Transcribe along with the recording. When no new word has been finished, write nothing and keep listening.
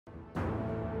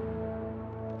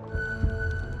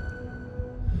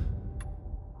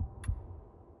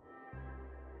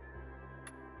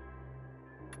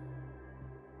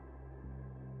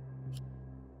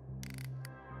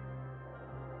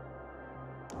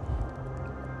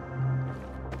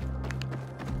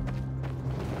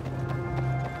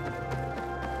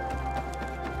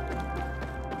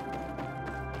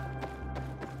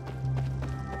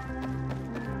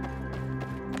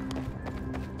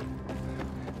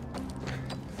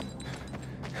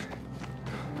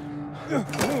Come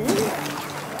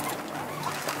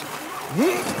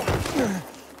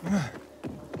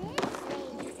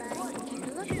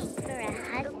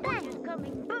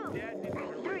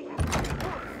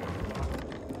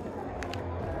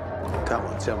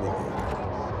on, tell me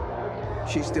more.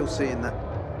 She's still seeing that?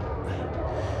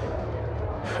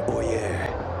 Oh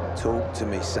yeah, talk to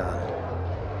me, son.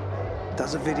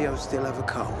 Does a video still have a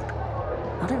code?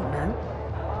 I don't know.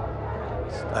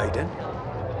 Aiden,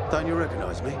 don't you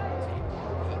recognize me?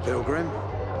 Pilgrim?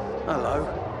 Hello.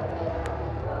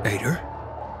 Ader?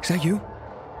 Is that you?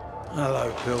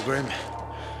 Hello, Pilgrim.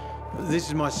 This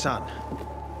is my son.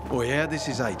 Oh yeah, this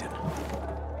is Aiden.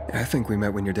 I think we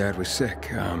met when your dad was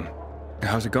sick.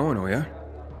 How's it going, oh yeah?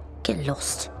 Get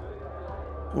lost.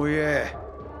 Oh yeah.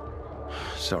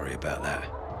 Sorry about that.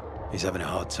 He's having a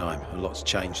hard time. A lot's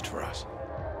changed for us.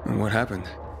 And what happened?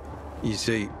 You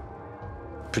see,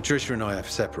 Patricia and I have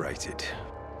separated.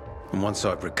 And once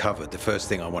I've recovered, the first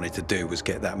thing I wanted to do was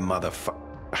get that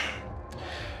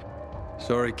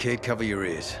Sorry, kid, cover your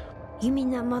ears. You mean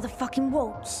that motherfucking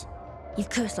Waltz? You've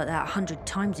cursed like that 100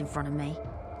 times in front of me.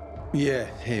 Yeah,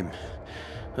 him.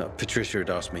 Patricia had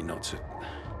asked me not to.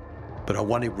 But I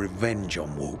wanted revenge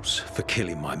on Waltz for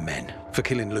killing my men, for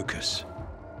killing Lucas.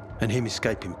 And him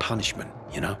escaping punishment,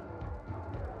 you know?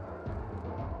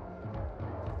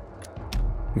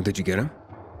 Did you get him?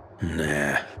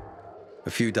 Nah. A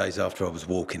few days after I was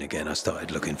walking again, I started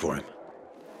looking for him.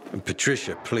 And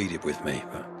Patricia pleaded with me,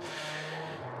 but...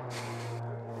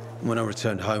 When I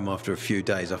returned home after a few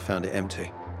days, I found it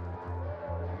empty.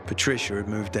 Patricia had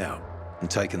moved out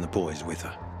and taken the boys with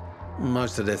her.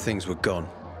 Most of their things were gone.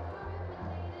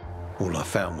 All I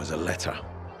found was a letter.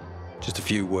 Just a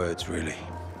few words, really.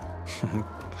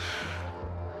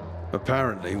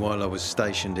 Apparently, while I was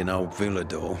stationed in Old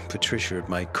Villador, Patricia had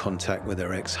made contact with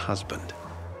her ex-husband.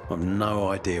 I've no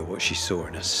idea what she saw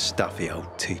in a stuffy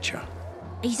old teacher.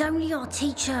 He's only our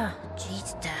teacher.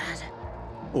 Jeez, Dad.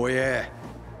 Oh, yeah.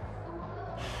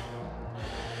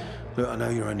 Look, I know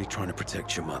you're only trying to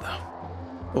protect your mother.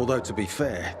 Although, to be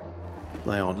fair,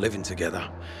 they aren't living together.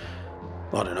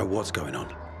 I don't know what's going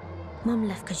on. Mum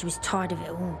left because she was tired of it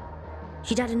all.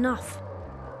 She'd had enough.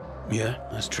 Yeah,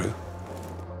 that's true.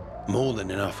 More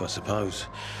than enough, I suppose.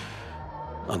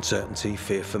 Uncertainty,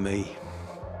 fear for me.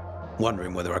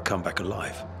 Wondering whether I'd come back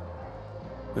alive.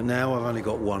 But now I've only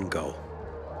got one goal.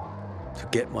 To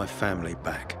get my family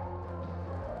back.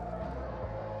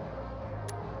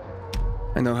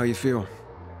 I know how you feel.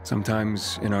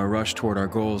 Sometimes, in our rush toward our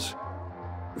goals,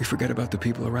 we forget about the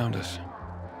people around us.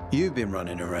 You've been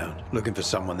running around, looking for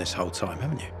someone this whole time,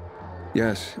 haven't you?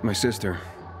 Yes, my sister.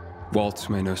 Waltz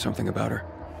may know something about her.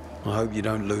 I hope you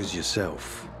don't lose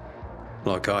yourself.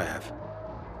 Like I have.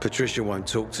 Patricia won't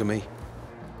talk to me.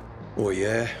 Or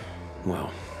yeah, well,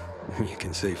 you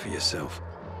can see for yourself.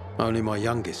 Only my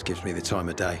youngest gives me the time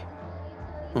of day.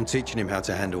 I'm teaching him how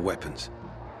to handle weapons.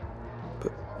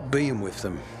 But being with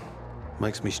them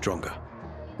makes me stronger.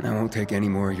 And I won't take any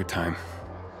more of your time.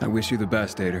 I wish you the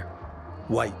best, Ader.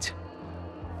 Wait.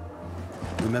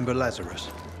 Remember Lazarus?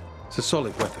 It's a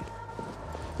solid weapon.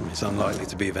 It's unlikely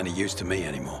to be of any use to me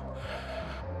anymore.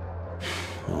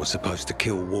 I was supposed to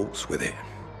kill Waltz with it.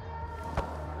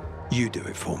 You do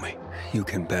it for me. You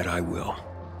can bet I will.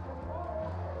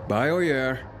 Bye,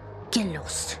 Oyer. Get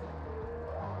lost.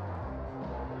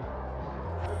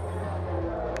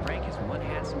 Frank is one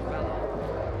handsome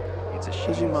fellow. It's a shame.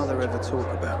 Did your mother ever talk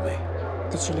about me?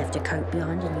 That she left a coat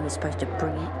behind and you were supposed to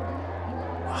bring it?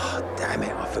 Oh, damn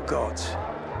it, I forgot.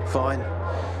 Fine.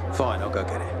 Fine, I'll go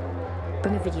get it.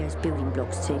 Bring a video's building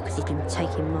blocks too, because he's been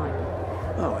taking mine.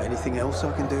 Oh, anything else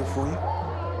I can do for you?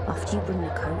 After you bring the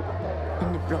coat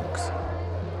and the blocks,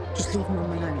 just leave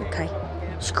Mum alone, okay?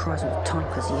 She cries all the time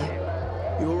because of you.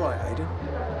 You all right,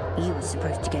 Aiden? You were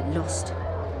supposed to get lost.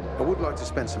 I would like to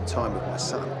spend some time with my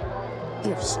son.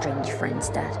 You have strange friends,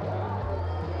 Dad.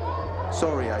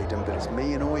 Sorry, Aiden, but it's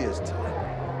me and Oyer's time.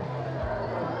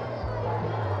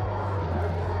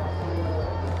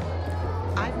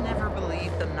 I've never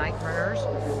believed the night runners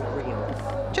were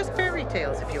real. Just fairy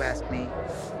tales, if you ask me.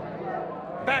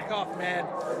 Back off, man.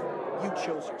 You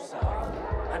chose your side,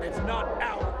 and it's not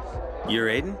ours. You're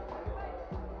Aiden?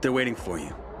 They're waiting for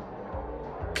you.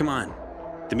 Come on.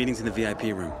 The meeting's in the VIP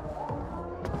room.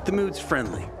 The mood's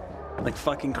friendly. Like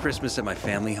fucking Christmas at my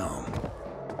family home.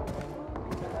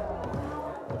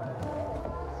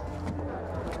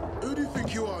 Who do you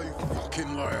think you are, you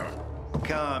fucking liar?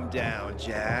 Calm down,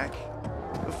 Jack.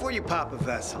 Before you pop a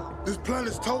vessel. This plan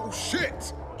is total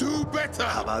shit. Do better.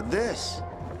 How about this?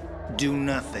 Do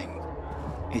nothing.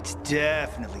 It's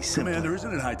definitely simple. Commander,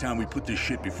 isn't it high time we put this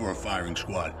shit before a firing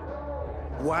squad?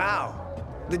 Wow.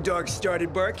 The dog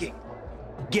started barking.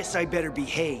 Guess I better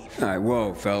behave. All right,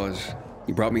 whoa, fellas.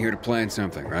 You brought me here to plan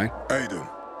something, right? Aiden,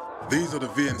 these are the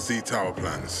VNC tower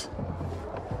plans.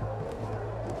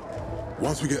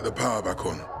 Once we get the power back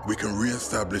on, we can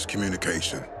re-establish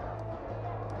communication.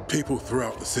 People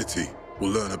throughout the city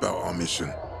will learn about our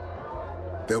mission.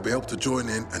 They'll be able to join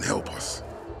in and help us.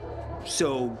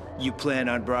 So, you plan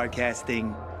on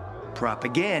broadcasting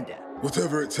propaganda?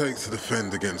 Whatever it takes to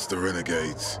defend against the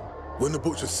renegades. When the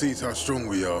Butcher sees how strong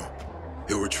we are,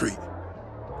 he'll retreat.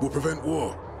 We'll prevent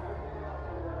war.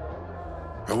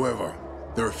 However,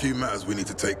 there are a few matters we need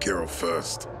to take care of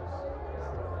first.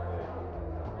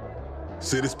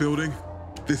 See this building?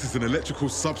 This is an electrical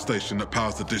substation that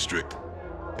powers the district.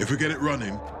 If we get it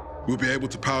running, we'll be able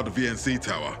to power the VNC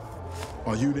tower.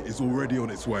 Our unit is already on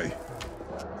its way.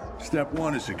 Step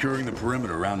one is securing the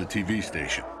perimeter around the TV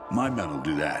station. My men will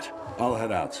do that. I'll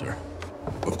head out, sir.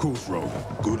 Of course, Ro.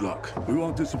 Good luck. We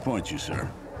won't disappoint you, sir.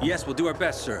 Yes, we'll do our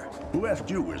best, sir. Who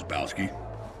asked you, Wierzbowski?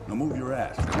 Now move your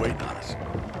ass. They're waiting on us.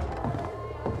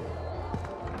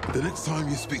 The next time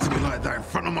you speak to me like that in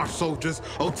front of my soldiers,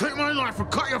 I'll take my knife and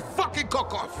cut your fucking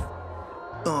cock off!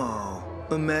 Oh,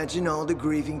 imagine all the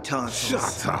grieving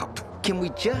tonsils. Shut up! Can we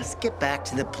just get back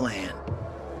to the plan?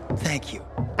 Thank you.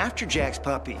 After Jack's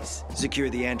puppies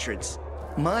secure the entrance,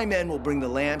 my men will bring the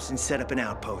lamps and set up an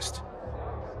outpost.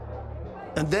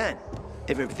 And then,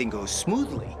 if everything goes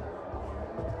smoothly,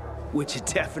 which it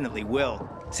definitely will,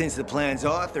 since the plan's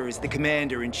author is the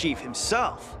commander-in-chief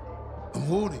himself. I'm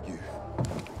warning you.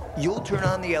 You'll turn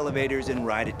on the elevators and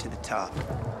ride it to the top.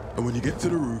 And when you get to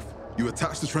the roof, you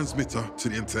attach the transmitter to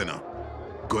the antenna.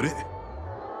 Got it?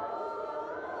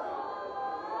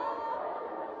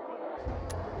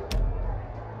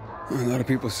 A lot of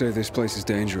people say this place is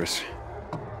dangerous.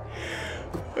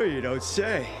 Oh, you don't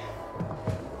say.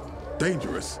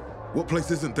 Dangerous? What place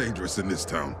isn't dangerous in this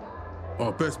town?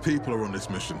 Our best people are on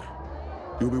this mission.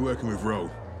 You'll be working with Ro.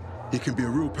 He can be a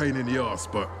real pain in the ass,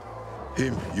 but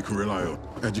him you can rely on.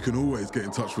 And you can always get in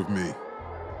touch with me.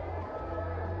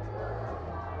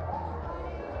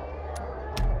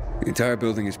 The entire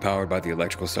building is powered by the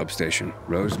electrical substation.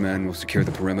 Ro's men will secure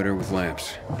the perimeter with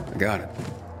lamps. I got it.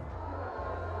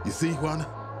 You see, Juan?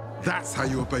 That's how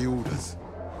you obey orders.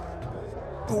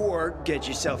 Or get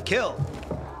yourself killed.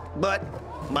 But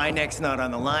my neck's not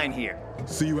on the line here.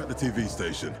 See you at the TV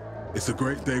station. It's a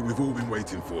great day we've all been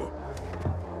waiting for.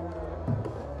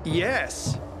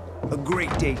 Yes, a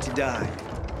great day to die.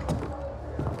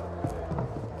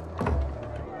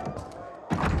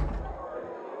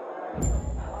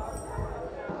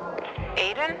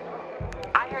 Aiden?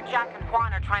 I heard Jack and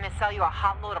Juan are trying to sell you a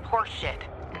hot load of horse shit.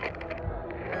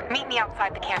 Meet me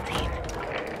outside the canteen.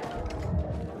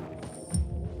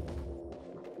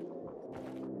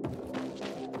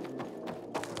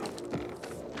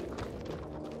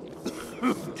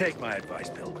 Take my advice,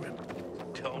 Pilgrim.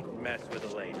 Don't mess with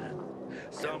Elena.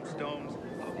 Some stones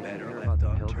are better left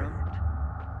unturned.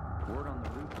 Word on the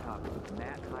rooftop was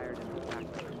Matt hired in the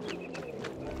factory.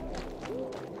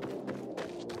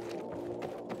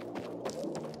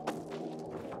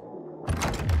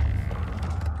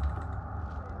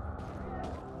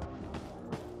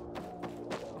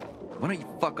 Why don't you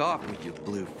fuck off with your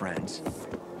blue friends?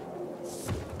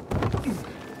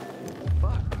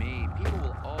 Fuck me. People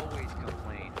will always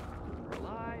complain. We're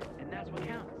alive, and that's what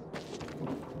counts.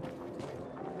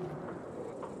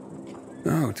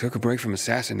 Oh, took a break from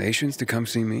assassinations to come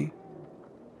see me?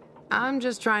 I'm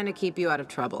just trying to keep you out of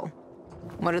trouble.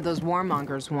 What do those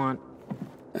warmongers want?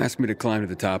 Asked me to climb to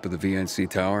the top of the VNC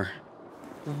tower.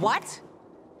 What?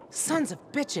 Sons of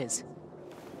bitches.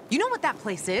 You know what that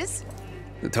place is?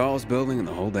 The tallest building in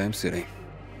the whole damn city.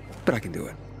 But I can do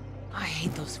it. I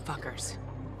hate those fuckers.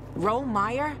 Ro,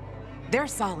 Meyer, they're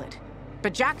solid.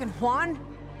 But Jack and Juan,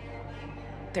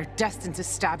 they're destined to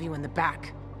stab you in the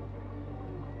back.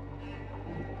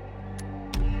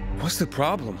 What's the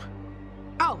problem?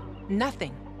 Oh,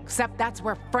 nothing. Except that's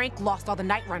where Frank lost all the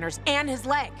Night Runners and his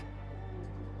leg.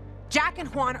 Jack and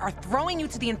Juan are throwing you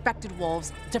to the infected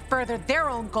wolves to further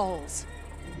their own goals.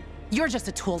 You're just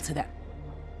a tool to them.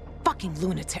 Fucking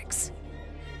lunatics.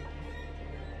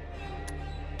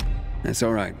 That's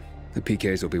all right. The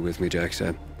PKs will be with me, Jack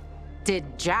said.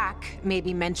 Did Jack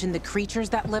maybe mention the creatures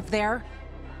that live there?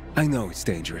 I know it's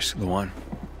dangerous, Luan.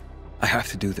 I have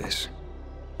to do this.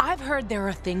 I've heard there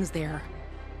are things there.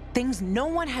 Things no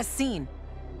one has seen.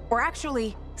 Or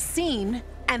actually, seen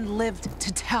and lived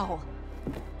to tell.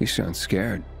 You sound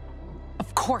scared.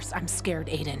 Of course I'm scared,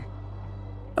 Aiden.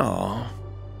 Aw,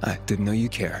 I didn't know you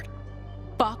cared.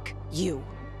 Fuck you.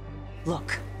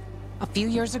 Look, a few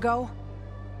years ago,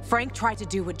 Frank tried to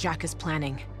do what Jack is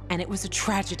planning, and it was a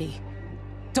tragedy.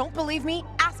 Don't believe me?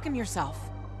 Ask him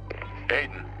yourself.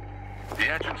 Aiden, the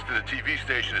entrance to the TV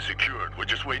station is secured. We're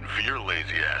just waiting for your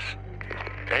lazy ass.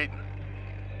 Aiden,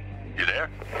 you there?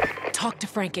 Talk to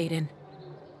Frank, Aiden.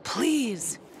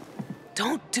 Please.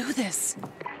 Don't do this.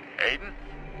 Aiden?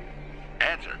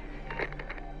 Answer.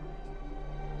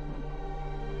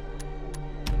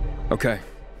 Okay,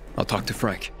 I'll talk to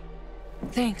Frank.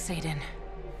 Thanks, Aiden.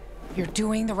 You're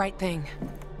doing the right thing.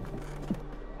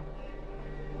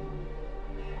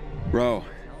 Ro,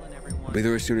 I'll be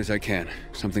there as soon as I can.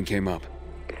 Something came up.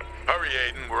 Hurry,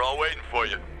 Aiden. We're all waiting for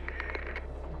you.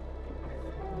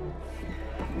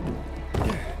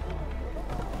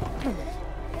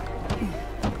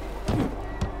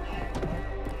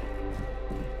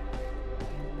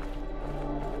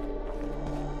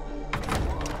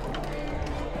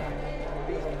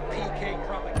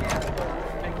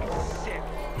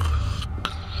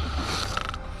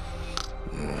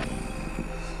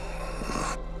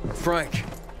 Frank,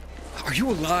 are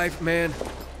you alive, man?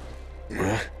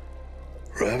 Huh?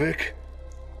 Ravik?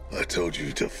 I told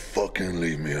you to fucking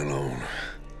leave me alone.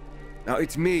 Now,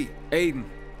 it's me, Aiden.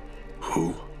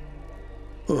 Who?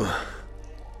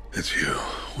 It's you.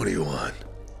 What do you want?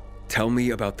 Tell me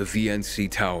about the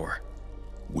VNC tower.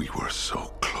 We were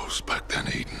so close back then,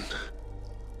 Aiden.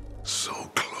 So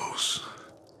close.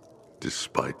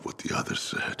 Despite what the others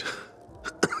said.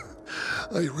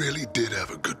 I really did have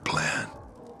a good plan.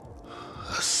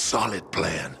 A solid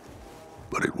plan.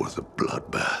 But it was a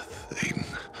bloodbath, Aiden.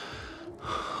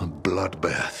 A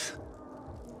bloodbath.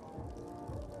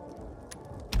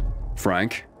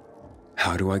 Frank,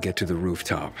 how do I get to the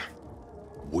rooftop?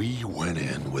 We went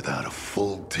in without a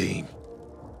full team.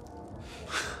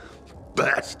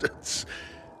 Bastards.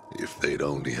 If they'd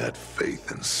only had faith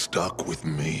and stuck with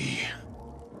me.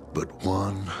 But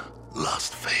one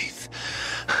lost faith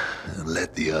and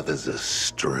led the others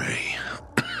astray.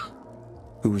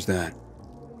 Who was that?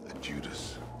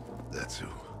 Judas. That's who.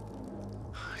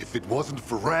 If it wasn't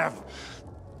for Rav...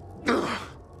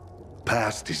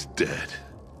 Past is dead.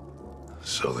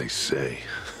 So they say.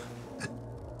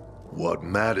 What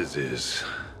matters is...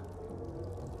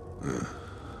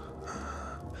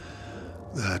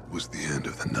 that was the end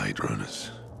of the Night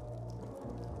Runners.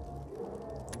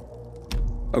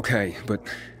 Okay, but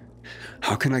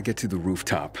how can I get to the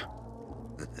rooftop?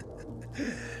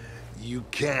 You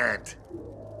can't.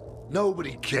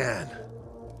 Nobody can.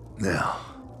 Now,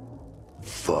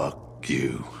 fuck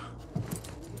you.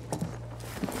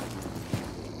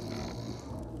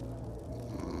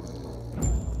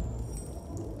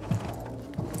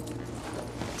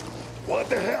 What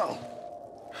the hell?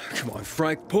 Come on,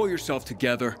 Frank, pull yourself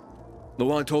together.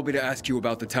 Luan told me to ask you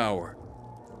about the tower.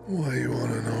 Why you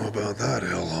want to know about that,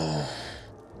 hellhole?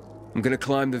 I'm gonna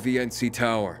climb the VNC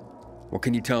tower. What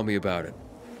can you tell me about it?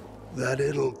 That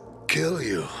it'll kill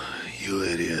you, you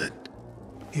idiot.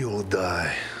 You'll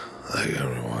die, like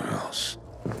everyone else.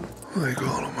 Like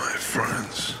all of my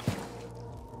friends.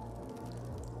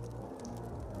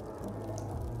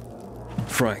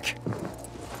 Frank,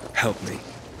 help me.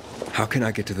 How can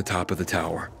I get to the top of the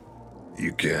tower?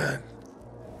 You can't.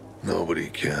 Nobody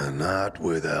can, not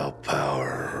without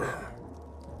power.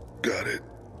 Got it.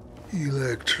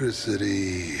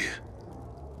 Electricity.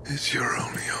 It's your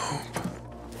only hope.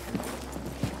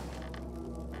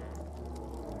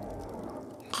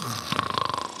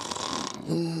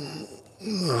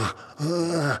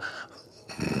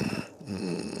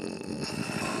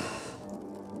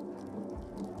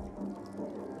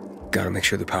 Gotta make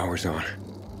sure the power's on.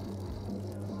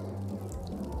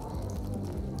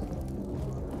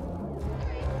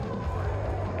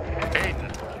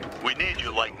 Aiden, we need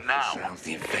you like now. Sounds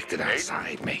the infected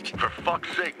outside, Mike. For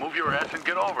fuck's sake, move your ass and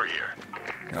get over here.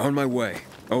 On my way.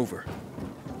 Over.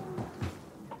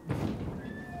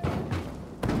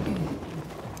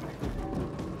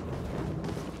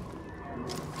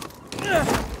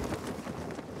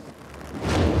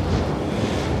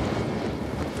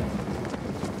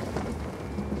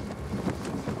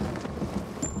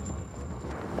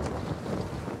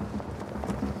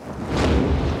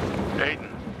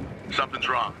 Something's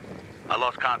wrong. I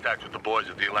lost contact with the boys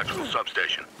at the electrical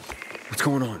substation. What's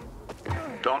going on?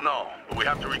 Don't know, but we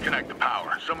have to reconnect the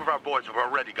power. Some of our boys have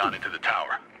already gone into the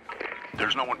tower.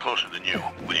 There's no one closer than you.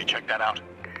 Will you check that out?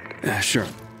 Sure.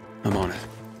 I'm on it.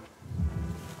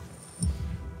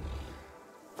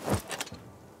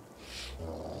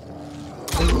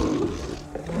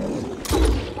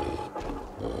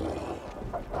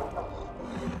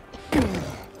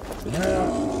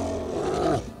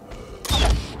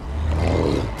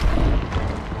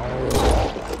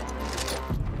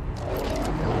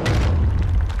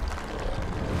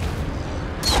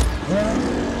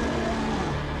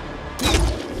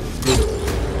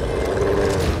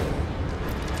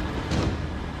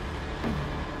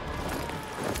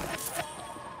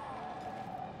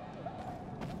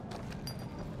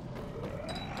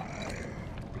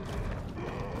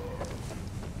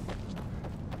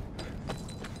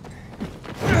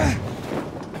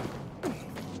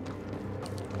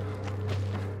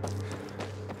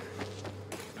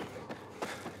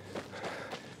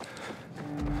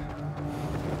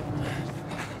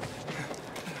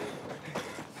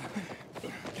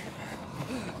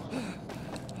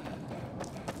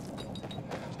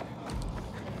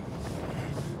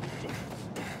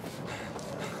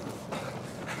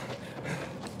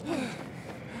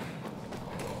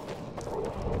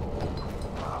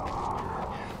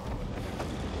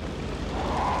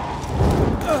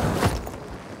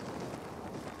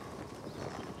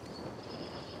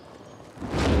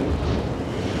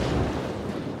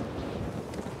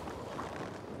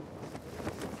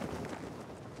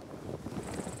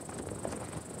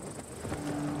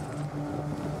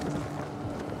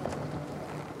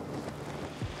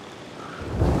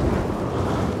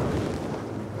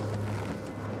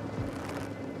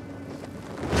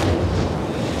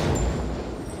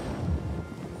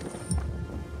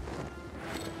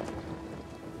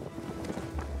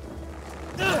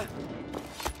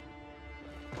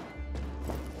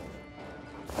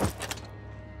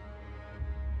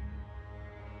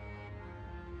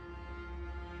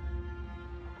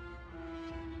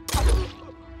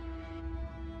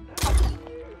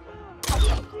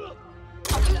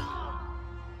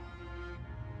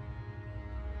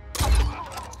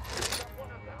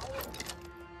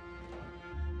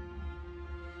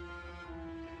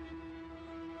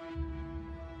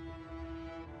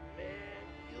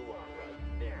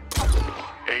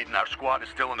 Aiden, our squad is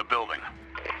still in the building.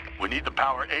 We need the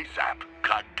power ASAP.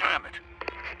 God damn it.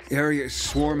 The area is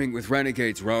swarming with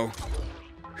renegades, Ro.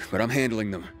 But I'm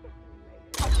handling them.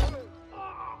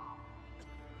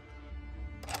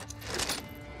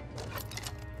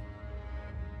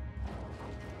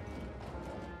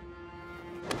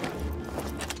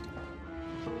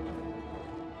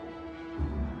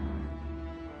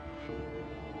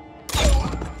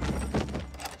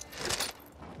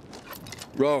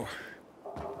 Ro,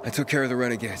 I took care of the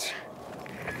renegades.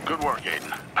 Good work,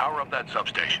 Aiden. Power up that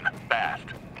substation. Fast.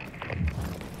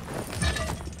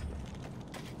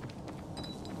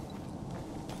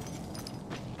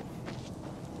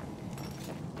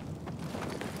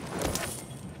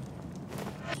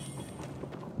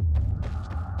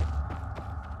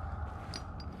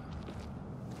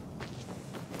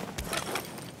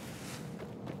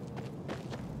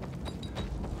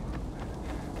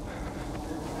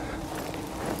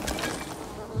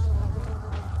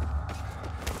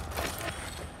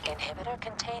 Inhibitor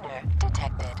container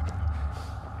detected.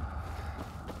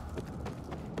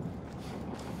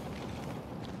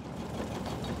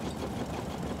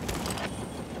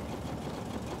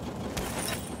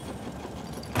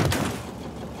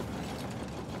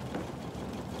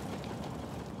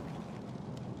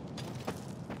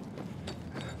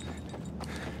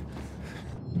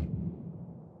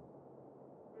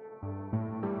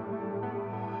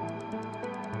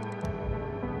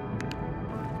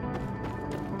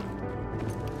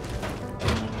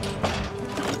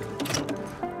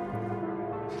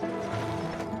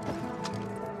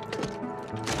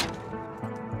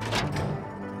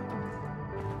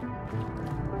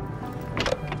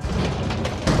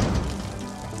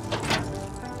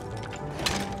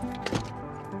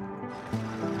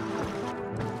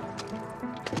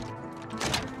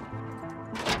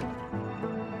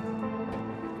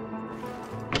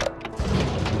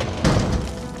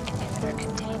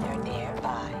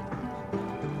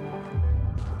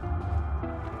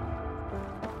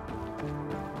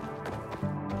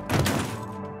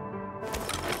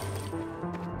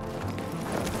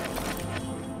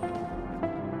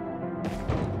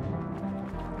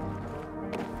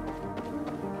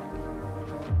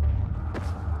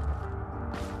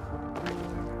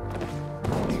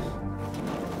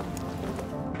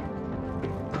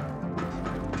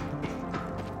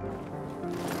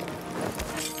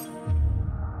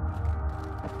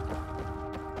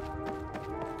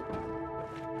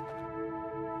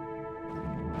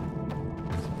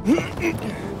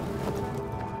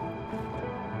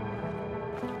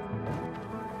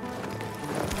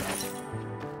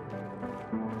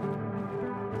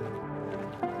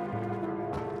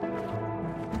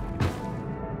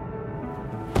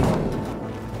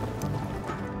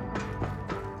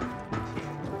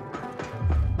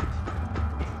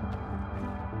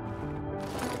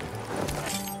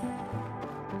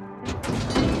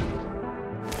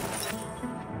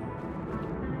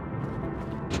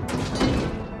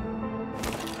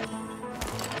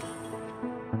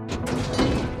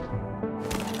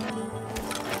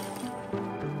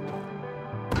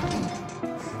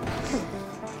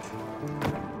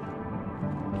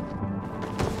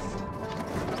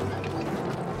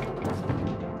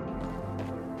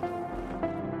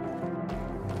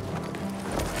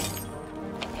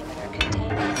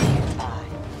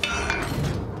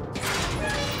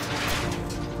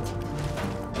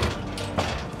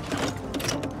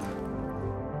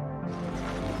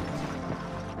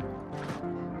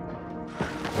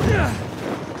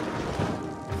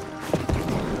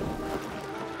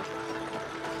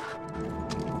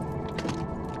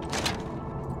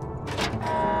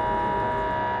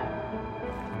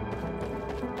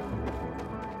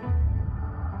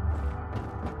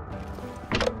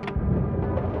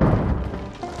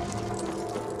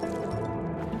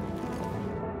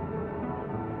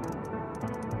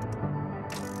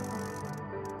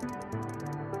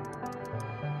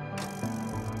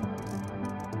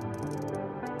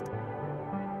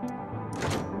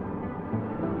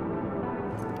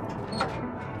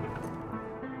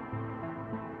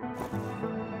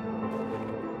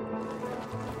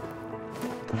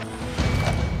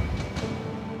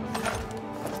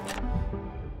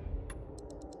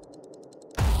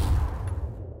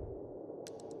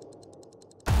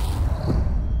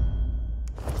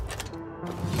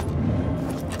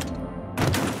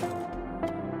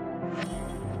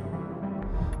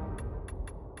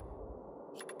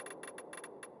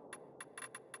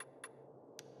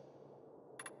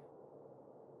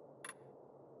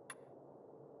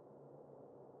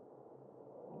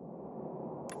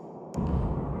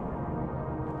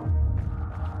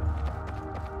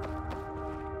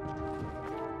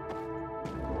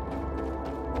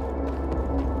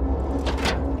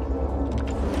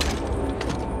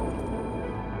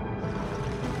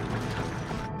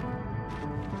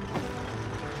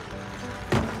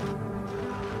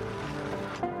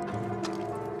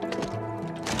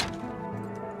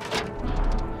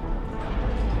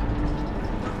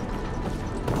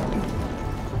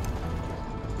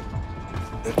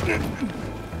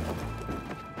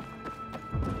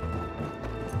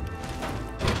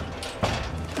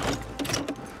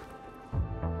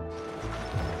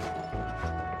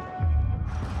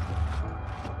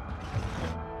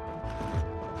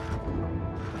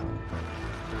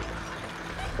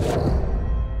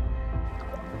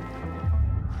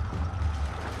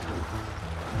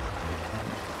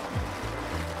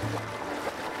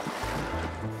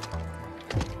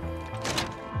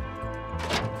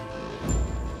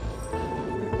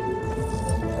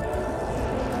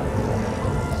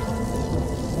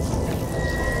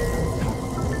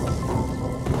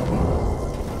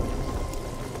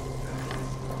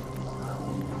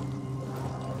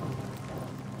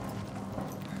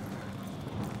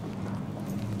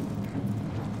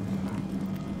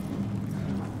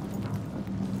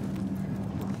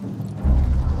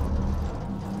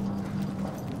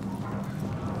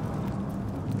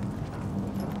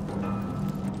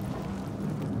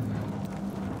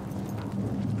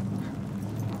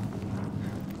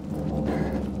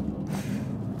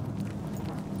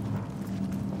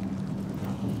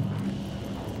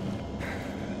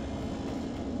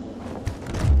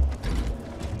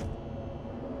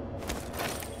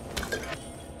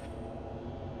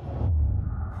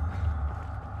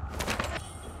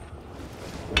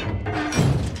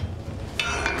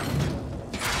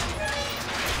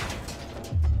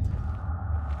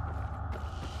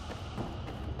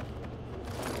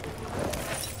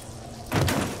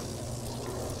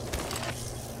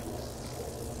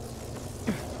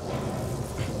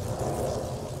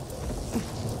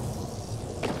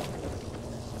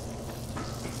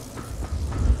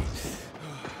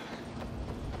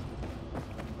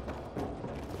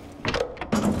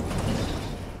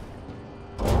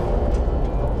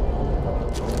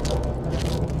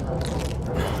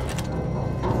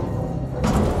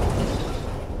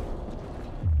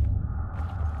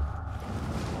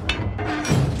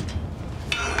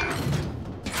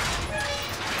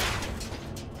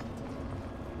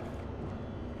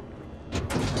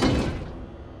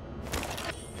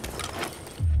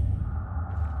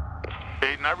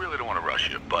 I really don't want to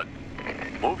rush you, but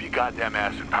move your goddamn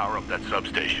ass and power up that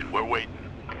substation. We're waiting.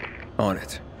 On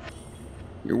it.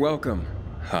 You're welcome,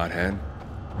 hothead.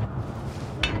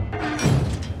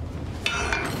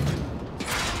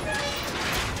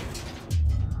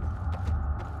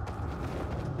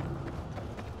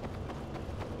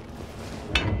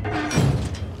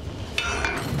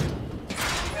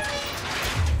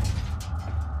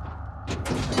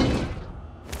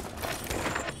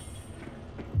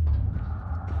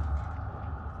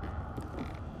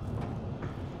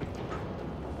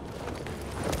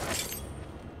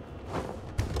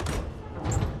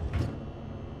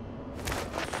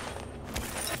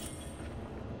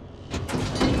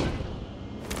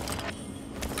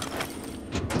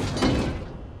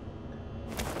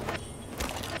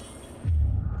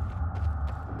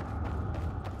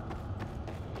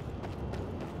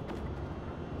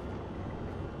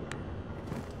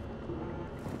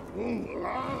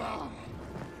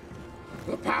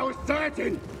 The power's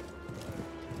certain.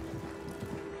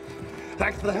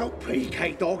 Thanks for the help,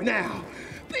 PK Dog. Now,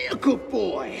 be a good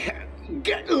boy.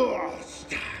 Get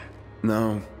lost.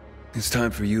 No, it's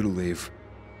time for you to leave.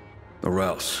 Or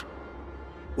else.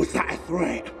 Was that a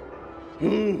threat?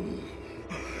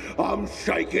 I'm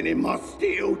shaking in my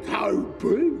steel-toe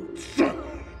boots.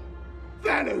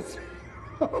 Fellas.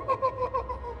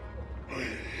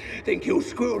 Think he'll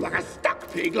squeal like a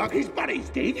stuck pig like his buddies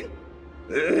did?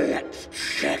 Let's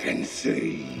check and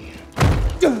see.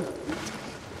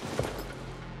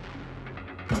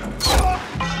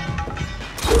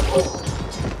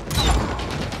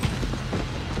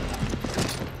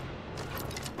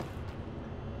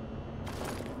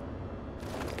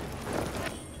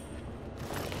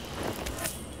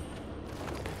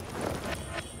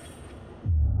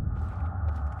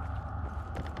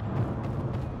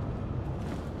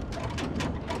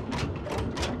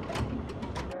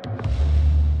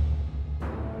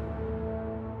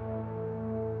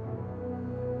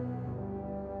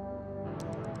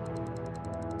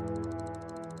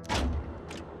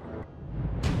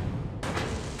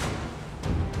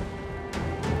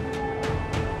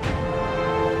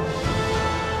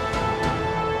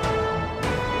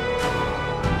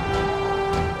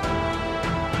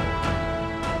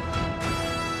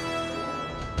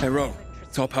 Hey, Ro,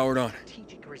 it's all powered on.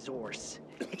 Strategic resource.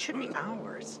 It should be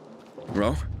ours.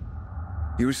 Ro?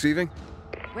 You receiving?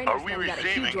 Are we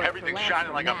receiving? Everything's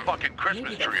shining like a fucking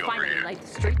Christmas tree over here.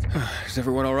 Is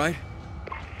everyone all right?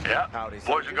 Yeah,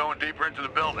 boys are going deeper into the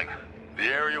building. The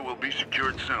area will be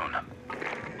secured soon.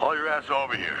 Haul your ass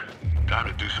over here. Time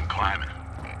to do some climbing.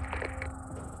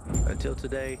 Until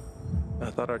today, I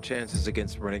thought our chances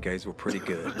against renegades were pretty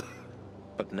good.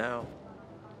 But now,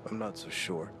 I'm not so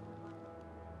sure.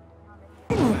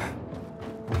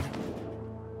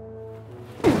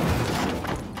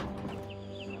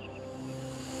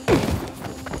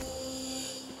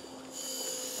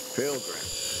 Pilgrim,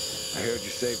 I heard you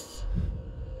say...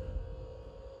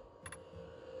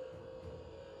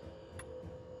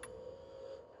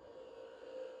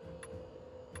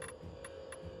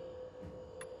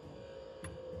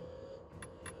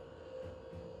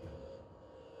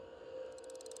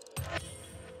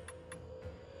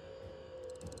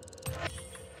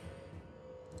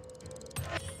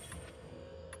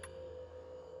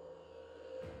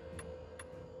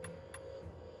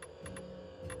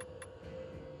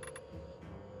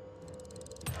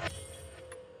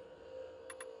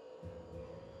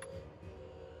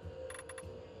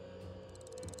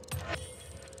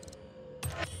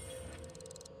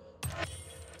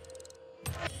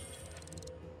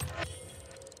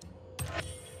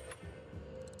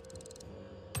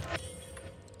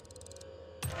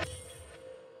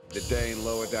 The day in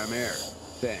Lower Damer.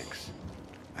 Thanks.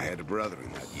 I had a brother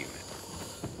in that unit.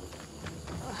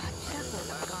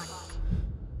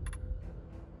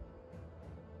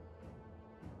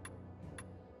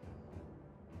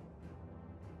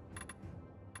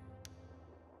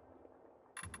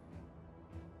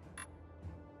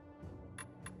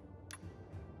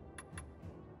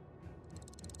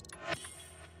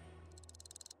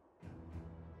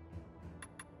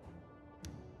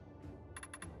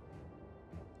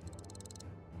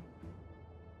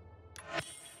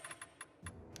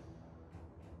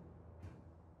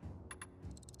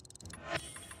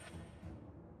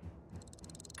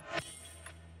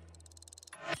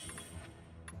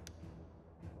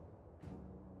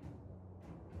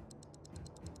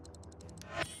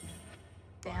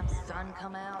 Damn sun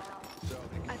come out.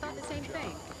 I thought the same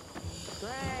thing.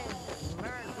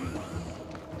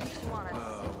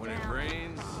 When it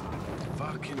rains, it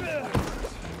fucking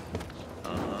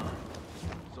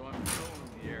So I'm controlling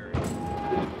the area.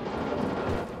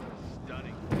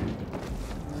 Stunning.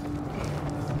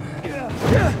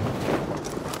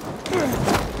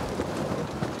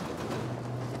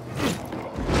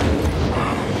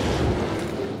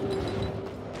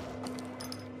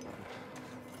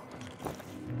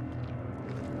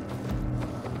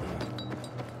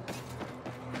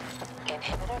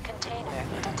 Inhibitor container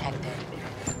detected.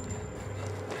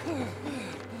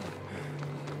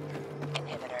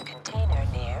 Inhibitor container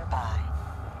nearby.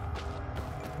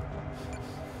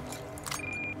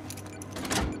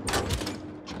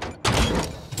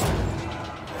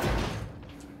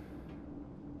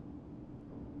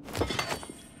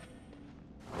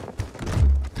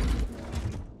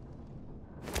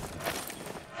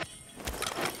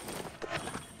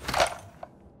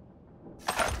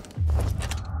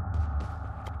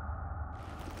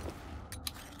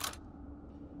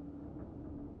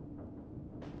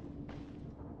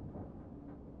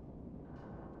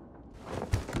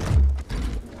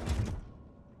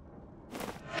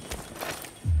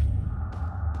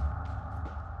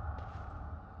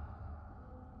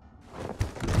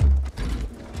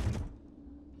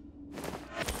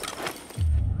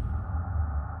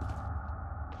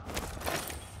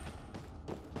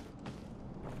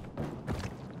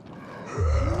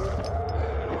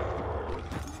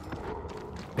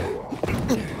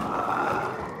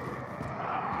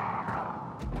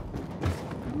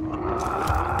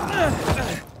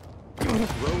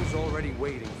 Ro's already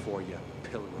waiting for you,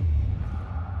 Pilgrim.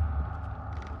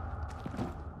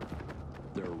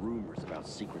 There are rumors about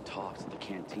secret talks at the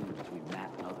canteen between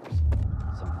Matt and others.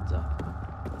 Something's up.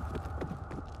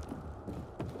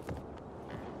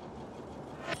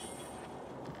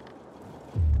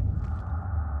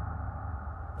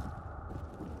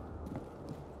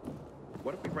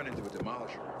 What if we run into a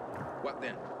demolisher? What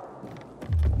then?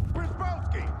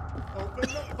 Open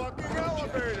the fucking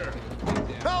elevator!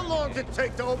 How long does it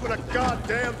take to open a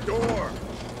goddamn door?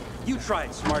 You try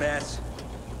it, smartass.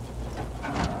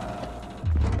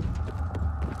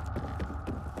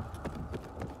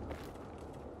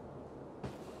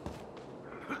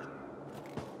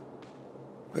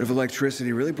 Bit of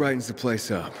electricity really brightens the place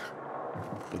up.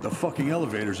 But the fucking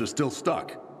elevators are still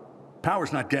stuck.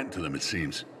 Power's not getting to them, it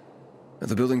seems. Now,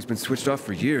 the building's been switched off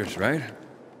for years, right?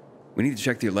 We need to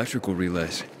check the electrical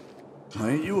relays.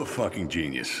 Ain't you a fucking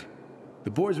genius?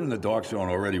 The boys are in the dark zone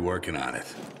already working on it.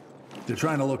 They're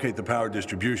trying to locate the power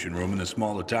distribution room in the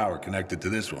smaller tower connected to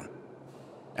this one.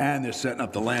 And they're setting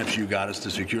up the lamps you got us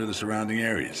to secure the surrounding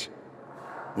areas.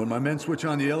 When my men switch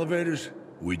on the elevators,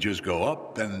 we just go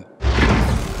up and...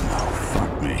 Oh,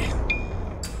 fuck me.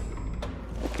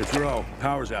 It's Ro.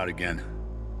 Power's out again.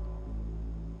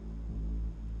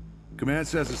 Command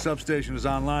says the substation is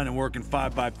online and working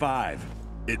 5 by 5.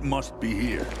 It must be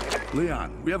here.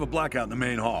 Leon, we have a blackout in the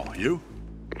main hall. You?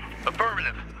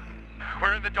 Affirmative.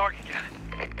 We're in the dark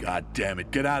again. God damn it.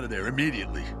 Get out of there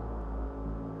immediately.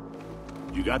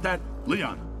 You got that?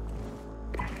 Leon?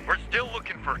 We're still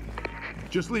looking for...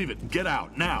 Just leave it and get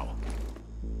out, now.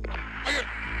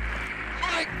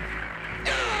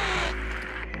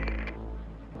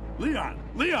 Leon!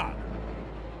 Leon!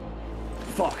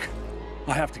 Fuck.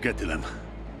 I have to get to them.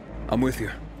 I'm with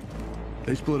you.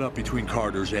 They split up between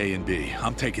corridors A and B.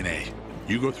 I'm taking A.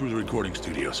 You go through the recording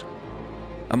studios.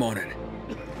 I'm on it.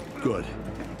 Good.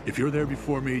 If you're there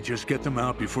before me, just get them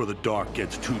out before the dark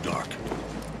gets too dark.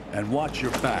 And watch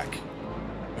your back.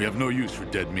 We have no use for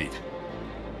dead meat.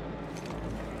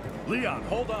 Leon,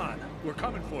 hold on. We're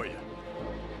coming for you.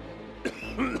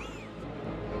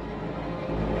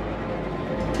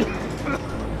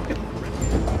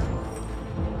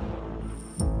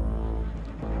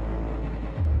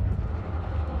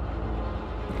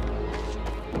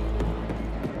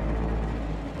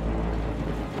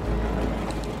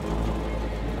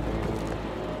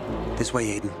 This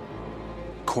way, Aiden.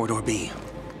 Corridor B.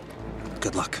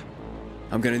 Good luck.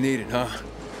 I'm gonna need it, huh?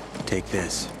 Take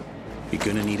this. You're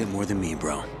gonna need it more than me,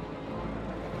 bro.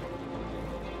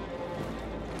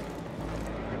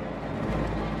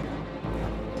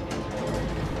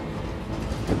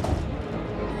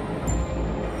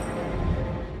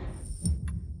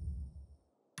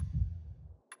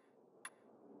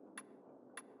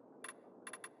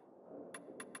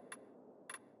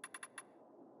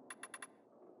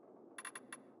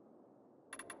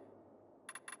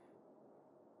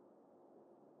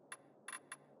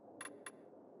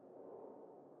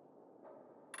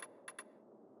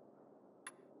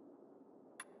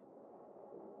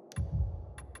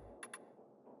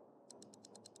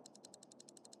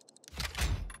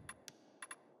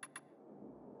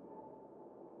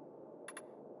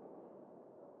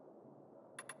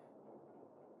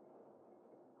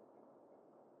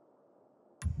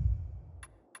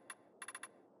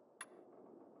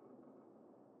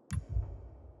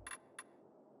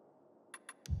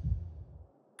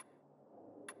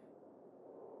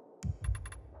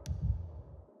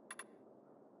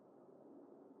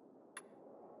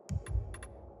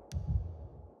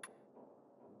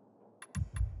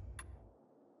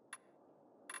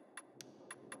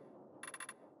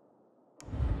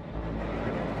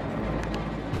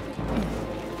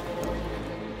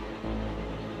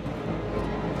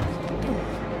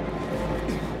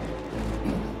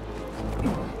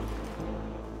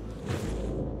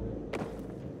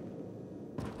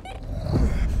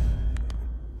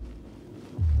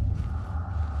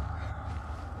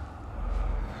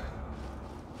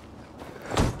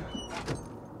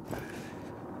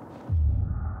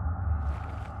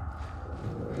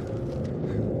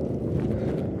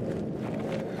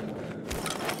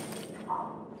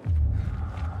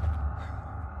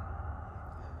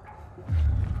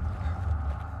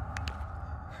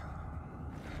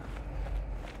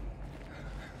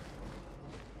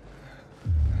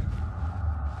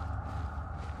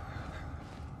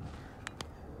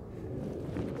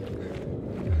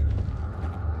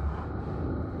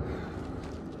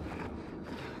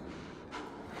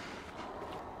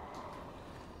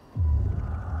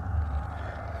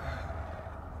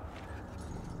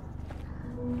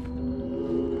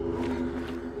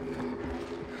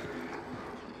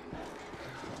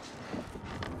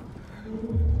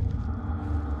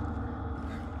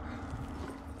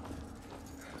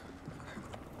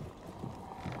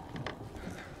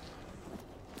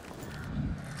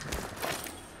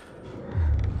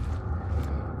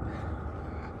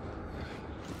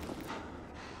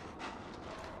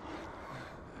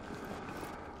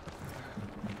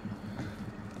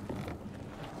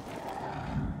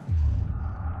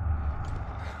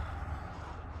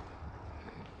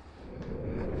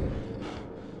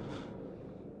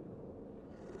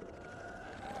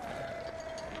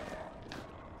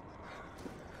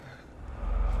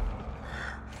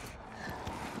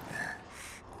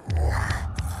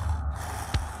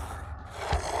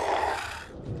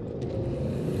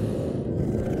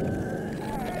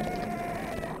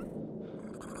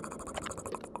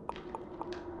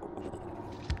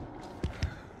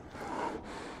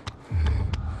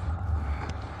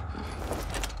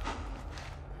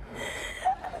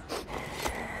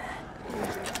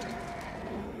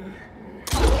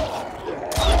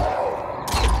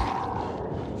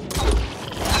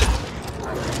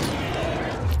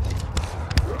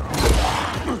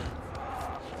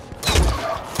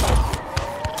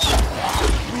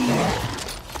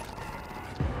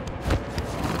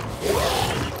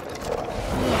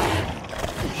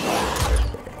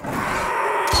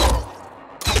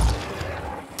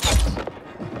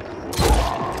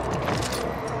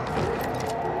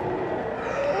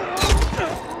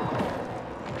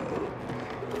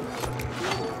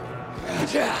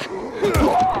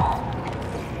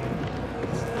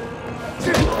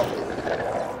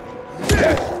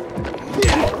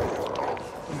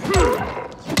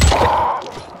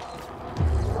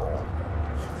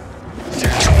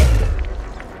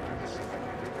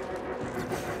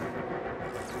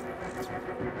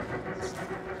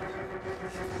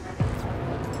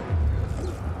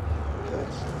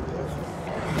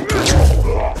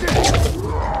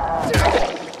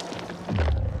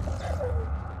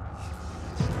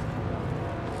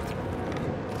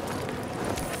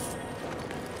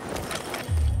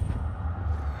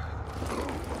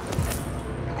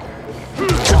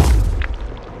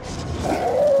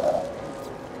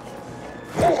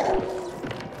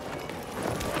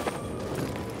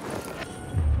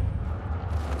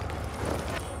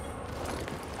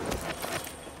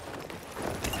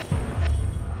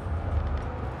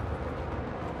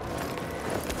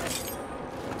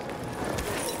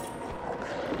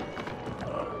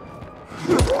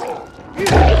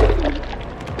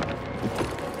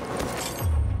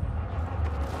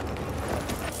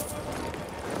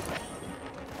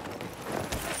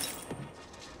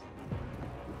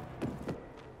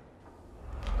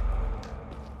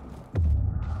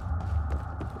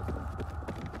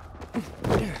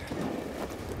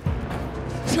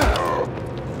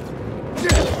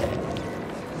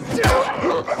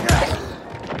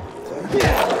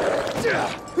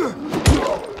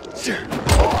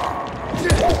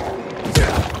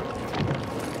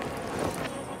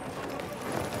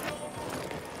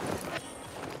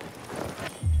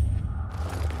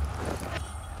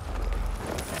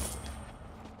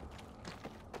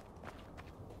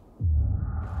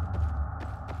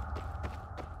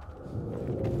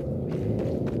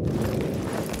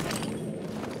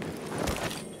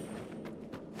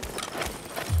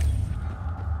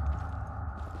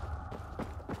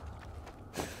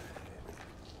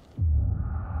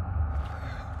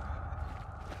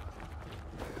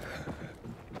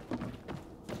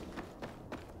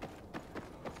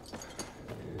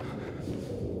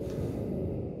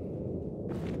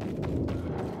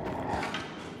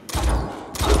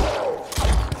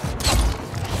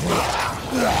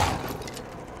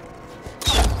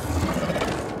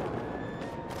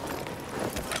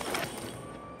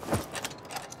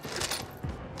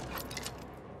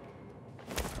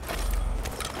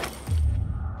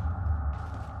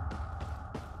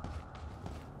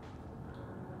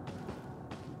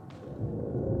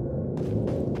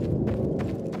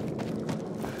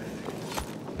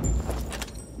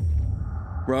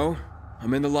 Ro,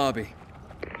 I'm in the lobby.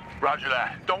 Roger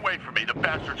that. Don't wait for me. The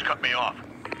bastards cut me off.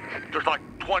 There's like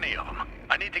 20 of them.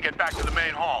 I need to get back to the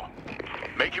main hall.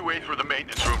 Make your way through the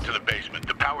maintenance room to the basement.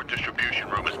 The power distribution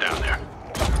room is down there.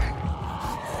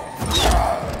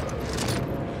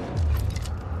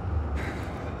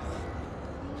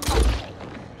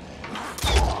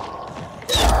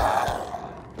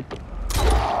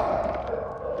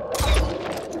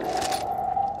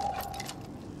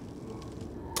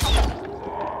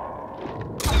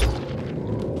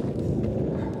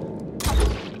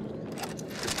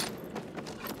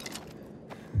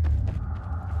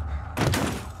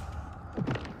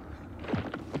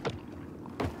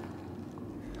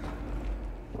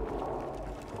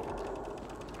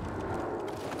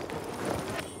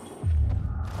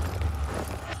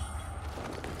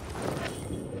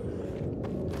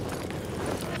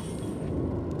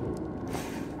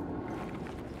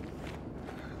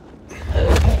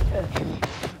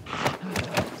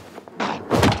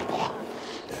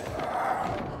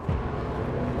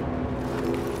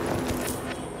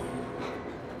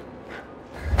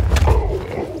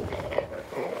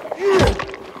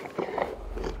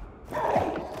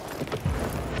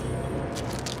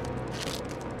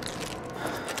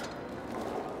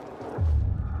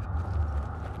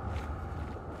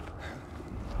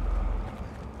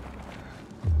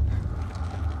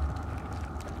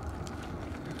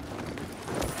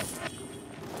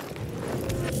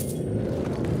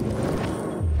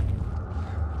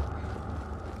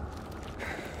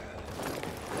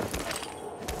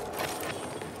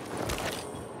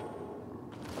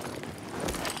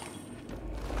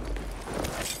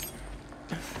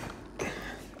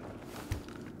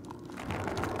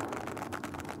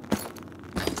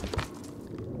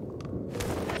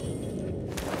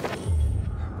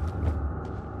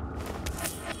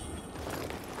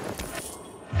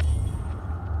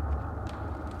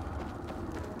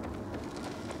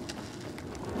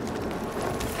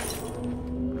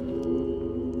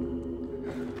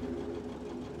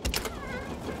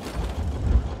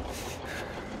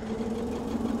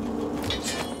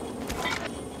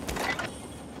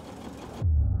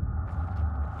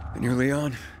 And you're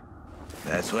Leon?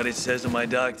 That's what it says on my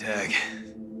dog tag.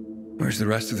 Where's the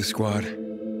rest of the squad?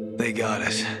 They got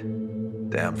us.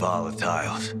 Damn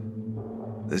volatiles.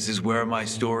 This is where my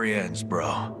story ends,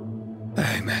 bro.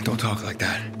 Hey, man, don't talk like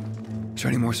that. Is there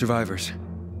any more survivors?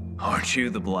 Aren't you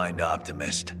the blind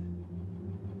optimist?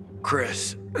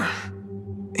 Chris,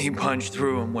 he punched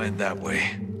through and went that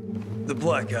way. The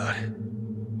blackout.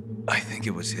 I think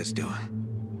it was his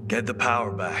doing. Get the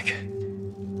power back.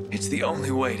 It's the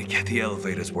only way to get the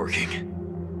elevators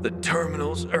working. The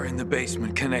terminals are in the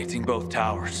basement connecting both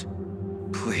towers.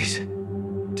 Please,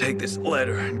 take this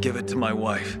letter and give it to my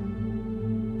wife.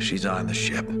 She's on the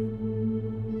ship.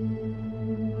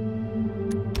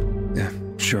 Yeah,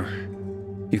 sure.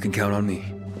 You can count on me.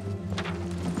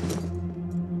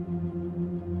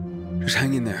 Just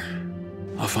hang in there.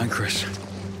 I'll find Chris.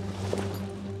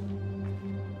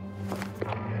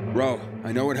 Ro,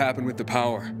 I know what happened with the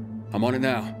power. I'm on it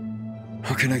now.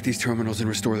 I'll connect these terminals and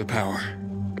restore the power.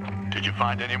 Did you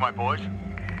find any of my boys?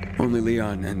 Only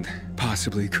Leon and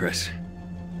possibly Chris.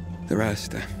 The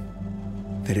rest,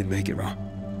 they didn't make it, Ro.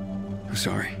 I'm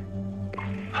sorry.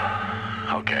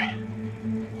 Okay.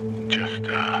 Just,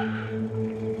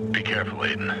 be careful,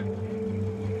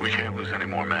 Aiden. We can't lose any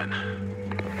more men.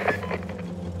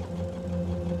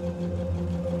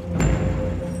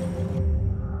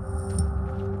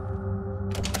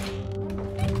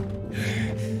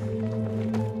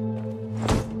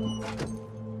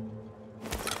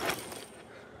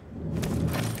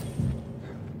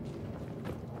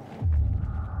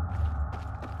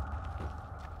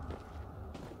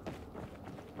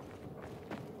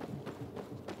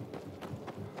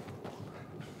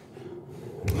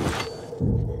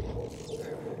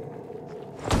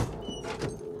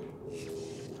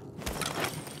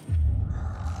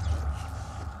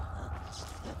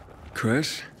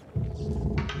 Chris?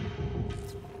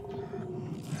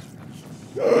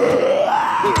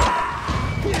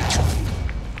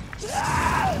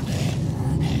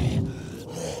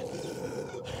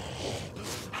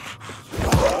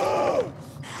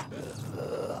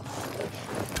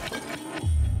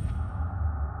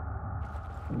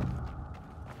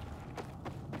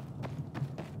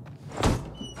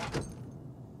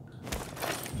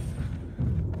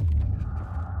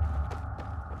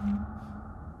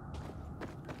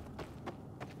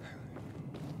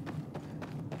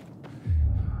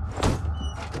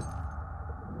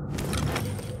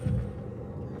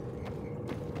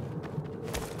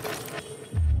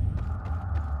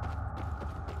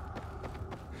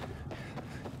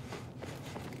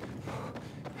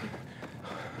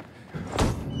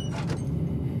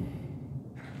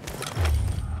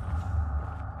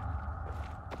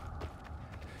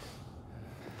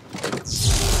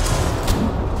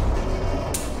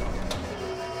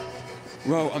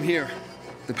 Ro, I'm here.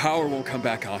 The power won't come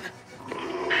back on.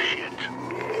 Shit.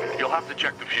 You'll have to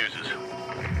check the fuses.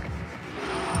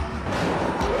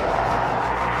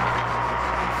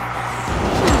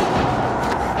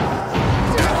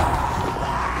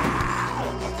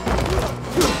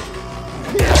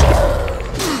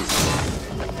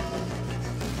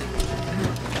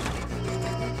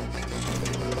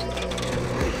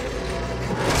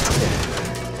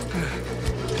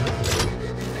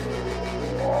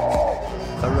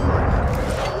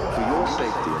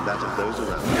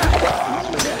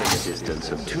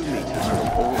 Of 2 meters from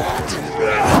all others in the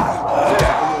building.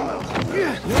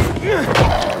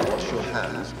 Wash your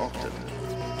hands often.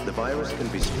 The virus can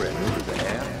be spread through the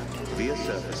air, via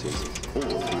surfaces, or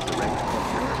through direct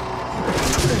contact.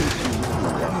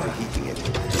 After heating it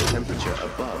to a temperature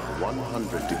above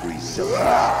 100 degrees Celsius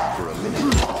for a minute to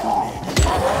 2 minutes.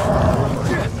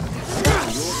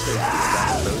 For your safety and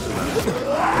that of those around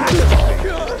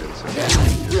you, a distance of 2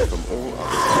 meters from all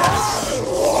others.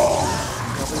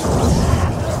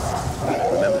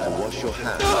 Remember to wash your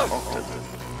hands often.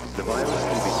 The virus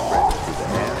can be spread through the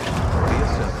air, via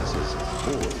surfaces,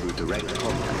 or through direct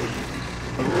contact.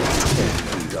 Only take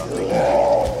food after heating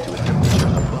it to a temperature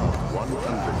above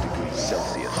 100 degrees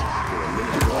Celsius for a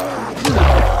minute or 2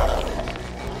 minutes.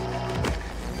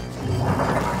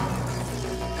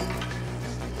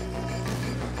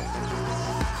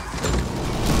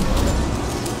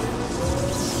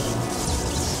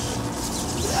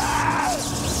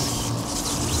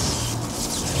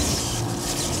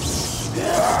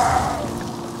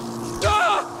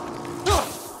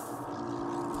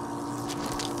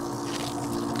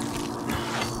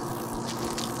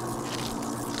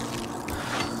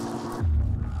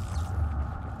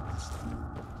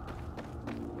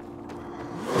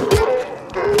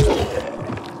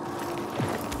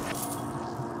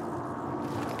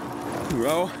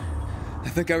 Ro, I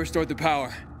think I restored the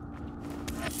power.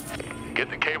 Get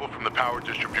the cable from the power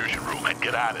distribution room and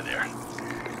get out of there.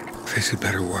 This had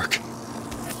better work.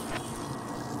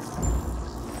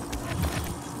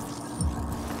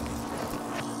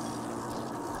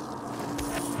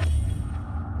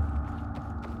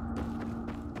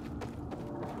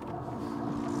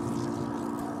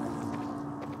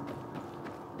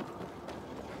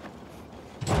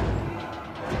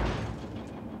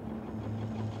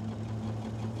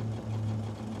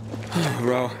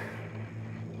 Ro,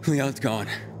 Leon's gone.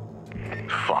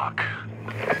 Fuck.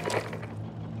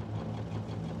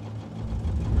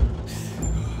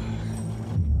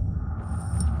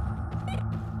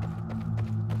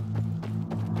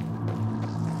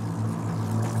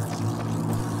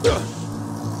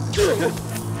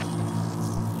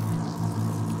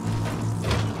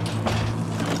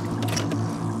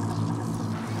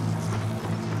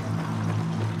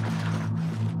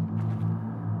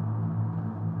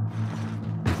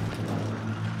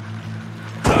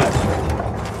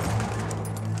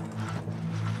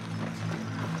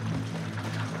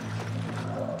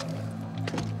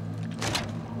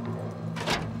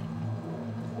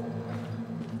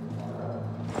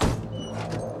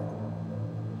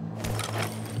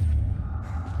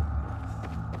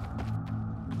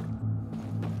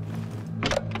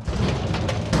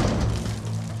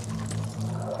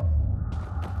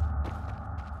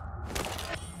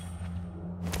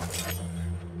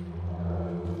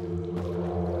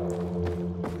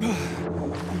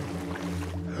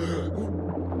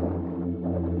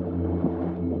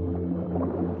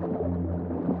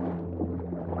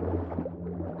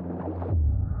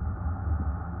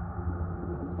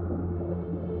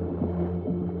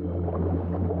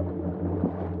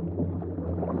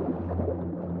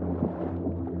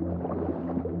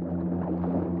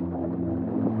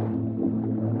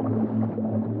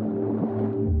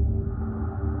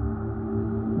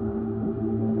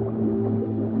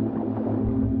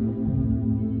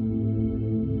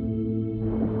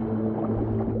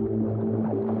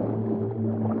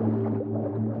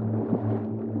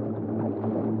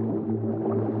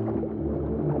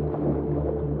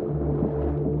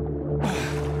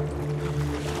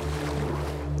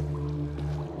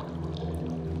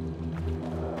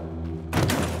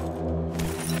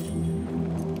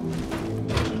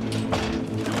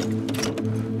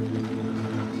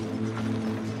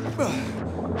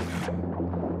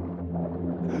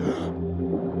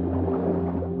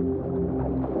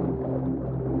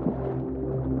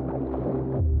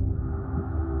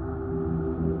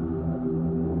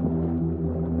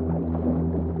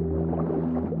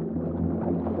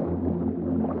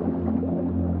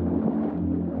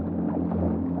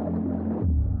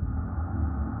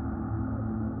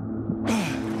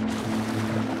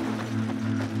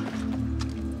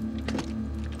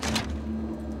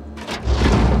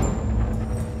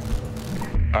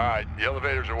 right, the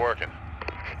elevators are working.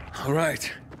 All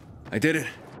right. I did it.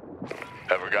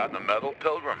 Ever gotten a medal,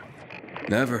 Pilgrim?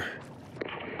 Never.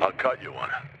 I'll cut you one.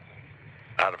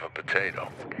 Out of a potato.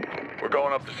 We're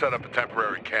going up to set up a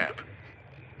temporary camp.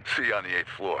 See you on the 8th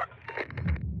floor.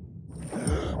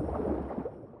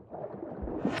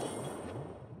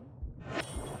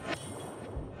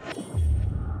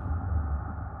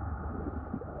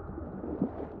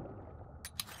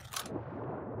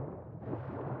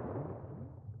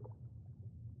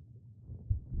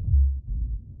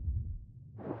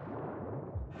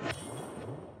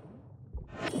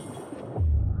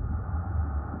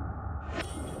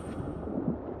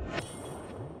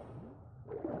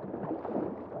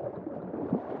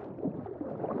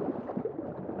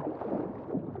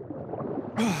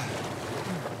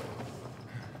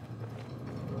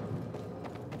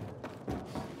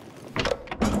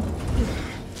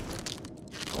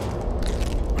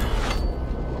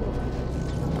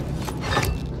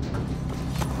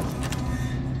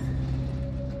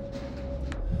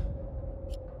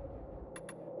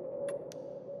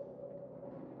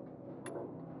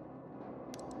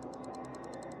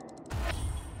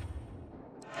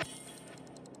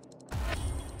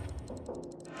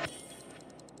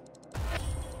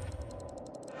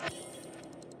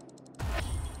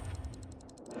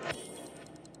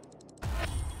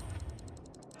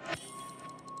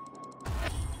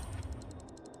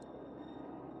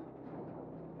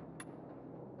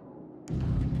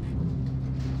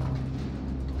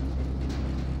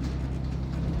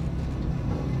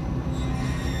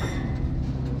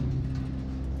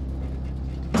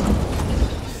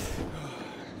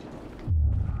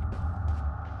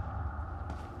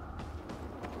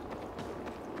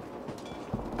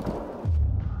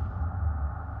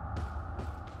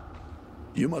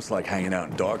 You must like hanging out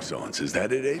in dark zones. Is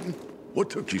that it, Aiden? What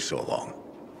took you so long?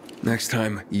 Next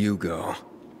time, you go.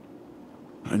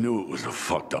 I knew it was a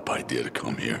fucked up idea to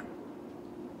come here.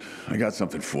 I got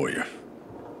something for you.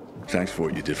 Thanks for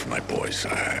what you did for my boys.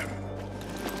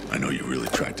 I know you really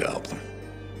tried to help them.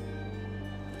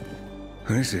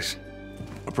 What is this?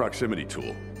 A proximity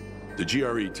tool. The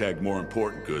GRE tagged more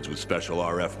important goods with special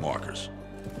RF markers.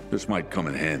 This might come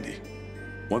in handy.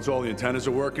 Once all the antennas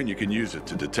are working, you can use it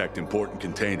to detect important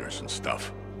containers and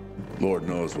stuff. Lord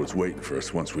knows what's waiting for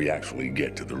us once we actually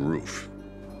get to the roof.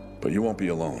 But you won't be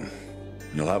alone.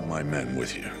 You'll have my men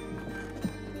with you.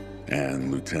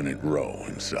 And Lieutenant Rowe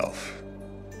himself.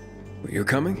 You're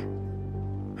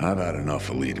coming? I've had enough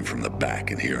of leading from the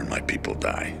back and hearing my people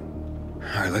die.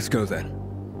 All right, let's go then.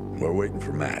 We're waiting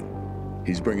for Matt.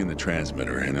 He's bringing the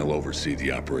transmitter and he'll oversee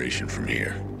the operation from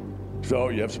here. So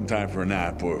you have some time for a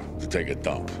nap or to take a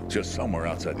dump. Just somewhere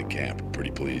outside the camp,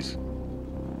 pretty please.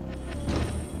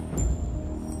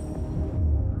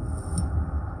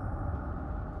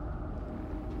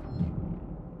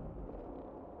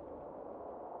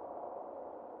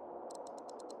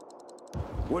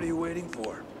 What are you waiting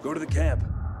for? Go to the camp.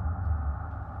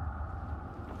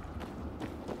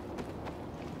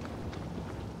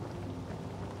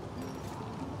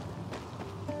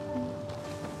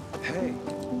 Hey,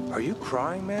 are you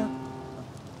crying, man?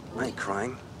 I ain't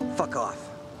crying. Fuck off.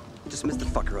 Just miss the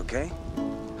fucker, okay?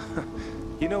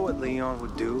 You know what Leon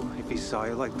would do if he saw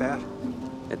you like that?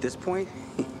 At this point,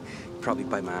 he'd probably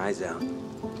bite my eyes out.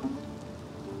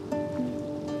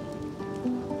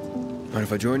 Mind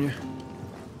if I join you?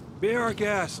 Be our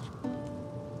guest.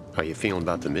 How you feeling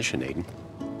about the mission, Aiden?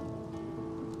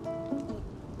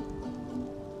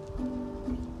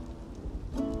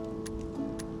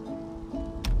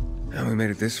 Well, we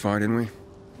made it this far, didn't we?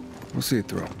 We'll see it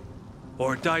through.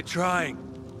 Or die trying,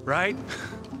 right?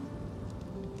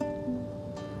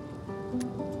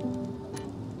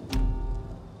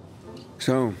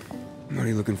 So, what are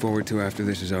you looking forward to after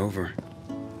this is over?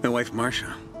 My wife,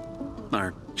 Marcia.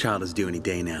 Our child is due any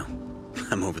day now.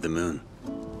 I'm over the moon.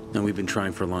 And we've been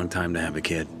trying for a long time to have a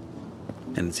kid.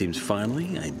 And it seems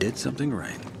finally I did something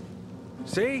right.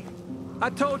 See? I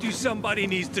told you somebody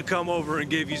needs to come over and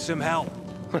give you some help.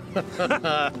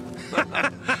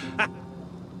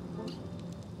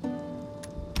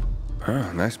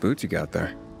 Oh, nice boots you got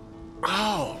there.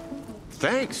 Oh,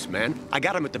 thanks, man. I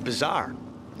got them at the bazaar.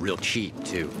 Real cheap,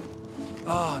 too.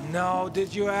 Oh, no,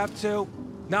 did you have to?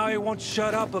 Now he won't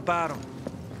shut up about them.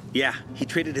 Yeah, he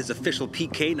traded his official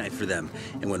PK knife for them.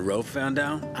 And when Rowe found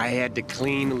out... I had to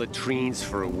clean the latrines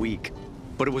for a week.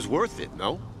 But it was worth it,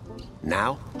 no?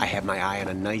 Now, I have my eye on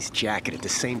a nice jacket at the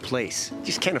same place.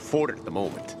 Just can't afford it at the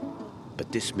moment.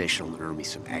 But this mission will earn me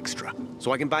some extra,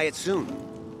 so I can buy it soon.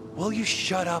 Will you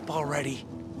shut up already?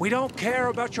 We don't care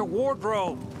about your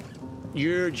wardrobe.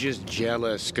 You're just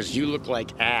jealous, because you look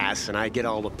like ass and I get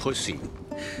all the pussy.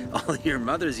 All your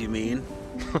mothers, you mean?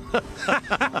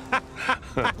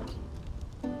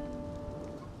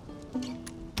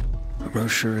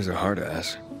 Rose sure is a hard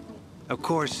ass. Of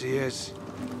course he is.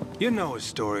 You know his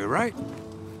story, right?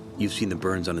 You've seen the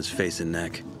burns on his face and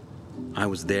neck. I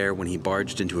was there when he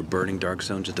barged into a burning dark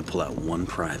zone just to pull out one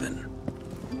private.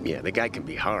 Yeah, the guy can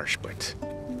be harsh, but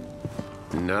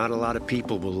not a lot of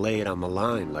people will lay it on the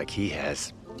line like he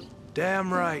has.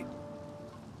 Damn right.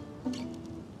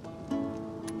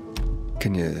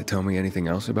 Can you tell me anything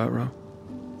else about Ro?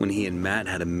 When he and Matt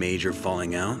had a major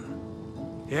falling out?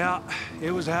 Yeah,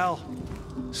 it was hell.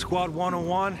 Squad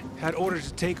 101 had orders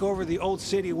to take over the old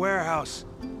city warehouse.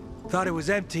 Thought it was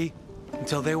empty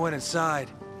until they went inside.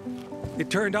 They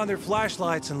turned on their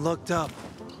flashlights and looked up.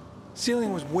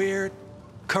 Ceiling was weird,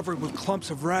 covered with clumps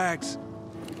of rags.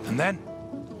 And then,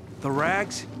 the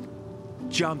rags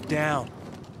jumped down.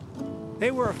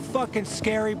 They were a fucking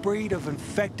scary breed of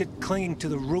infected clinging to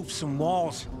the roofs and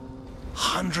walls.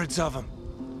 Hundreds of them.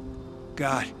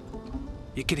 God,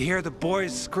 you could hear the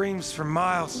boys' screams for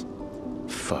miles.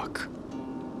 Fuck.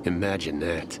 Imagine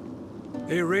that.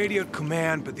 They radioed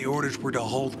command, but the orders were to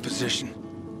hold position.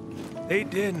 They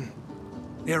didn't.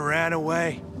 They ran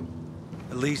away.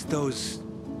 At least those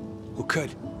who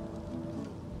could.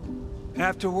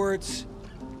 Afterwards,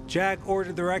 Jack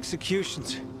ordered their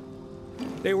executions.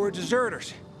 They were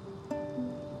deserters.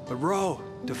 But Ro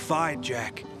defied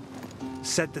Jack.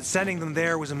 Said that sending them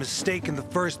there was a mistake in the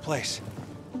first place.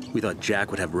 We thought Jack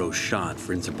would have Rose shot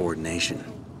for insubordination.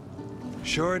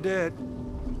 Sure did.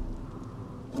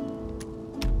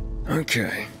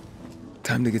 Okay.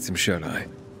 Time to get some shut-eye.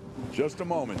 Just a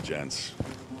moment, gents.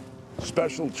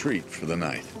 Special treat for the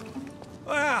night.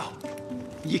 Wow!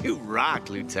 You rock,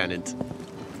 Lieutenant.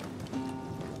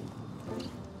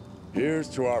 Here's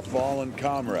to our fallen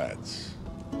comrades.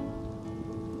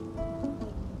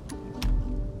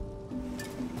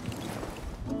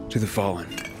 To the fallen.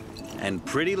 And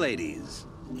pretty ladies.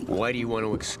 Why do you want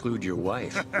to exclude your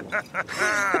wife?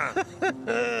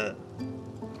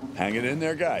 Hang it in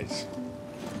there, guys.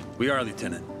 We are,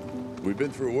 Lieutenant. We've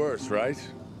been through worse, right?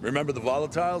 Remember the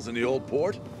volatiles in the old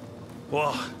port?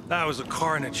 Well, that was a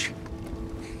carnage.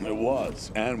 It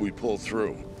was, and we pulled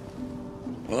through.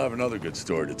 We'll have another good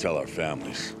story to tell our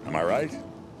families. Am I right?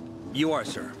 You are,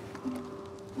 sir.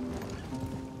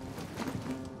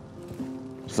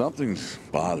 Something's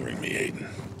bothering me, Aiden.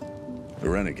 The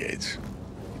renegades.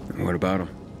 What about them?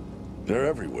 They're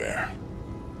everywhere.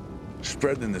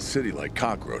 Spreading in the city like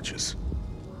cockroaches.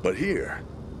 But here,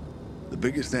 the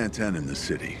biggest antenna in the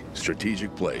city,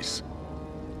 strategic place,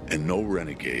 and no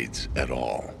renegades at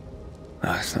all.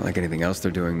 It's not like anything else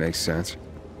they're doing makes sense.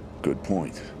 Good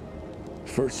point.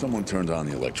 First, someone turned on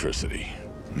the electricity.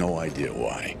 No idea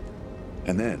why.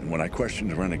 And then, when I questioned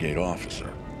the renegade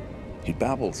officer, he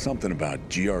babbled something about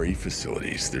GRE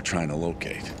facilities they're trying to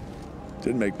locate.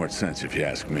 Didn't make much sense if you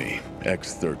ask me.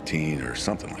 X-13 or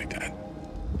something like that.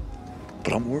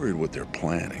 But I'm worried what they're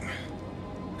planning.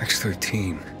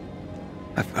 X-13.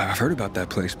 I've heard about that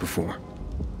place before.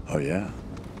 Oh, yeah?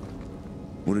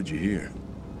 What did you hear?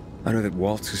 I know that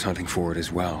Waltz is hunting for it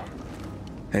as well.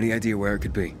 Any idea where it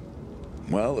could be?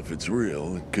 Well, if it's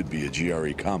real, it could be a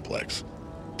GRE complex.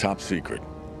 Top secret.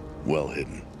 Well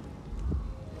hidden.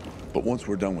 But once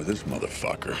we're done with this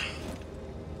motherfucker,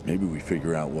 maybe we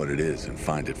figure out what it is and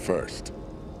find it first.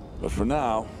 But for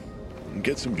now,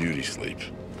 get some beauty sleep.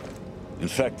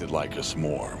 Infected like us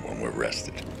more when we're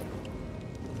rested.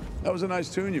 That was a nice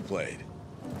tune you played.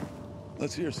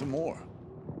 Let's hear some more.